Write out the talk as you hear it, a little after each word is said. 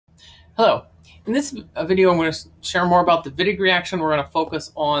Hello. In this video, I'm going to share more about the Wittig reaction. We're going to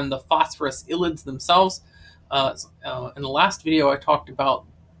focus on the phosphorus ylides themselves. In the last video, I talked about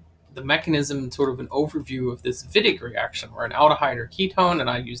the mechanism, sort of an overview of this Wittig reaction, where an aldehyde or ketone, and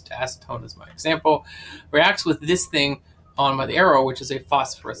I used acetone as my example, reacts with this thing on the arrow, which is a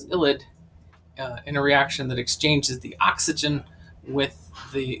phosphorus ylide, in a reaction that exchanges the oxygen with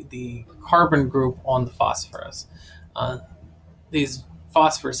the carbon group on the phosphorus. These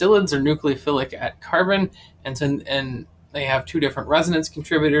phosphorus ylides are nucleophilic at carbon, and they have two different resonance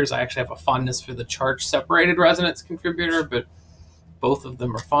contributors. I actually have a fondness for the charge-separated resonance contributor, but both of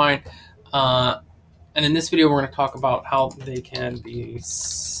them are fine. And in this video, we're going to talk about how they can be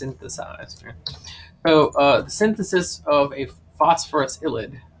synthesized. So the synthesis of a phosphorus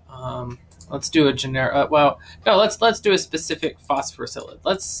ylide. Let's do a generic. Let's do a specific phosphorus ylide.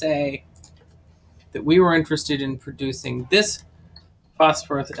 Let's say that we were interested in producing this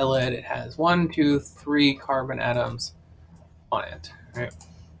phosphorus ylide. It has 1, 2, 3 carbon atoms on it. Right?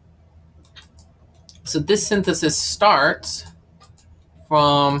 So this synthesis starts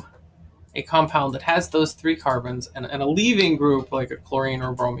from a compound that has those 3 carbons and a leaving group like a chlorine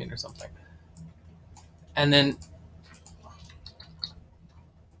or bromine or something. And then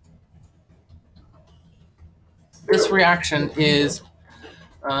this reaction is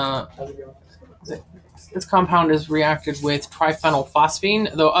this compound is reacted with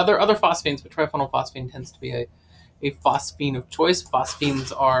triphenylphosphine, though other phosphines, but triphenylphosphine tends to be a phosphine of choice.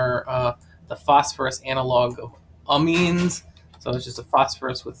 Phosphines are the phosphorus analog of amines, so it's just a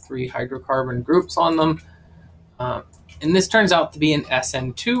phosphorus with 3 hydrocarbon groups on them. And this turns out to be an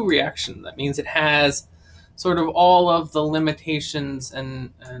SN2 reaction. That means it has sort of all of the limitations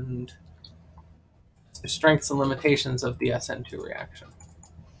and strengths and limitations of the SN2 reaction.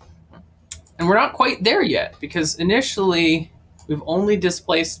 And we're not quite there yet, because initially we've only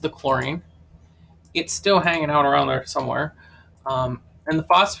displaced the chlorine. It's still hanging out around there somewhere. And the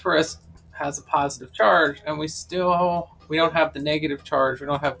phosphorus has a positive charge, and we don't have the negative charge. We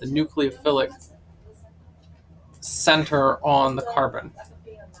don't have the nucleophilic center on the carbon.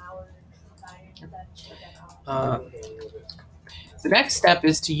 The next step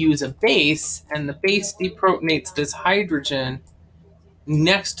is to use a base, and the base deprotonates this hydrogen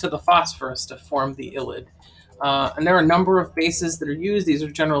next to the phosphorus to form the ylide. And there are a number of bases that are used. These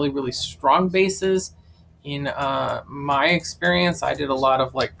are generally really strong bases. In my experience, I did a lot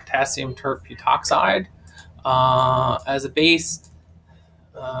of like potassium tert-butoxide as a base.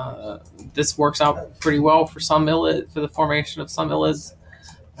 This works out pretty well for some ylide, for the formation of some ylides.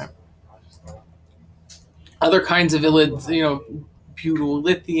 Other kinds of ylides,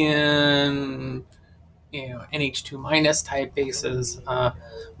 butyllithium, NH2 minus type bases.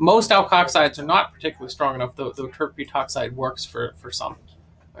 Most alkoxides are not particularly strong enough, though tert-butoxide works for some.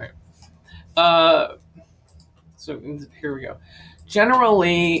 All right. So here we go.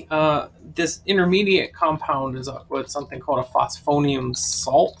 Generally, this intermediate compound is what's something called a phosphonium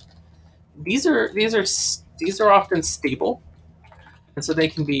salt. These are often stable, and so they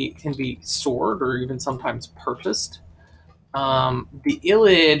can be stored or even sometimes purchased. The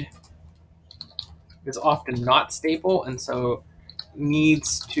ylide is often not stable, and so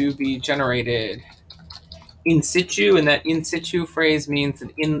needs to be generated in situ, and that in situ phrase means that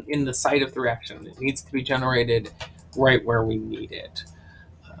in the site of the reaction. It needs to be generated right where we need it.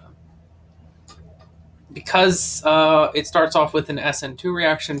 Because it starts off with an SN2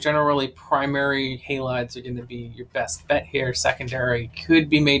 reaction, generally primary halides are going to be your best bet here. Secondary could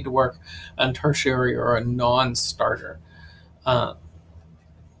be made to work on tertiary or a non-starter. I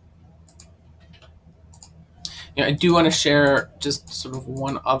do want to share just sort of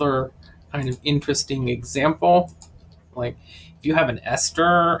one other kind of interesting example. Like if you have an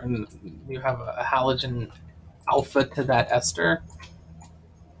ester and you have a halogen alpha to that ester,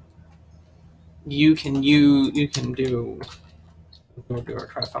 you can do a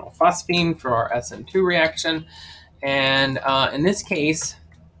triphenylphosphine for our SN2 reaction, and in this case,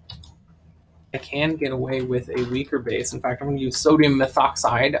 I can get away with a weaker base. In fact, I'm going to use sodium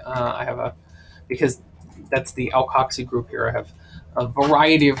methoxide. Because that's the alkoxy group here. I have a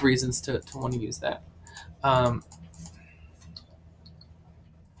variety of reasons to want to use that. And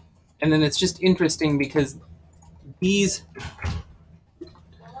then it's just interesting because these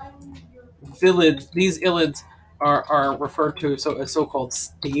ylides are referred to as so-called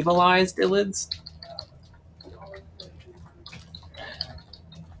stabilized ylides.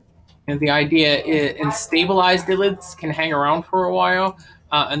 And the idea is stabilized ylides can hang around for a while.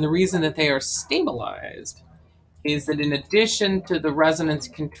 And the reason that they are stabilized is that in addition to the resonance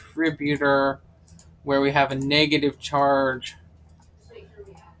contributor, where we have a negative charge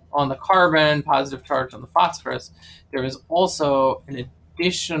on the carbon, positive charge on the phosphorus, there is also an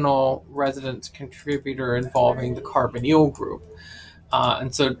additional resonance contributor involving the carbonyl group.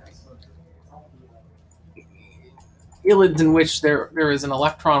 And so ylides in which there is an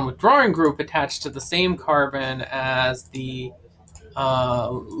electron withdrawing group attached to the same carbon as the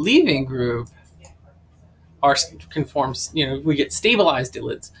leaving group are conforms. We get stabilized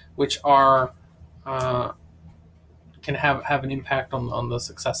ylides, which are can have an impact on the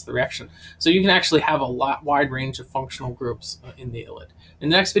success of the reaction. So you can actually have a wide range of functional groups in the ylide. In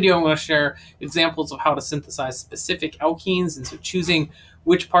the next video, I'm going to share examples of how to synthesize specific alkenes, and so choosing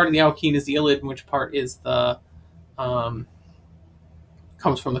which part of the alkene is the ylide and which part is the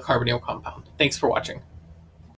comes from the carbonyl compound. Thanks for watching.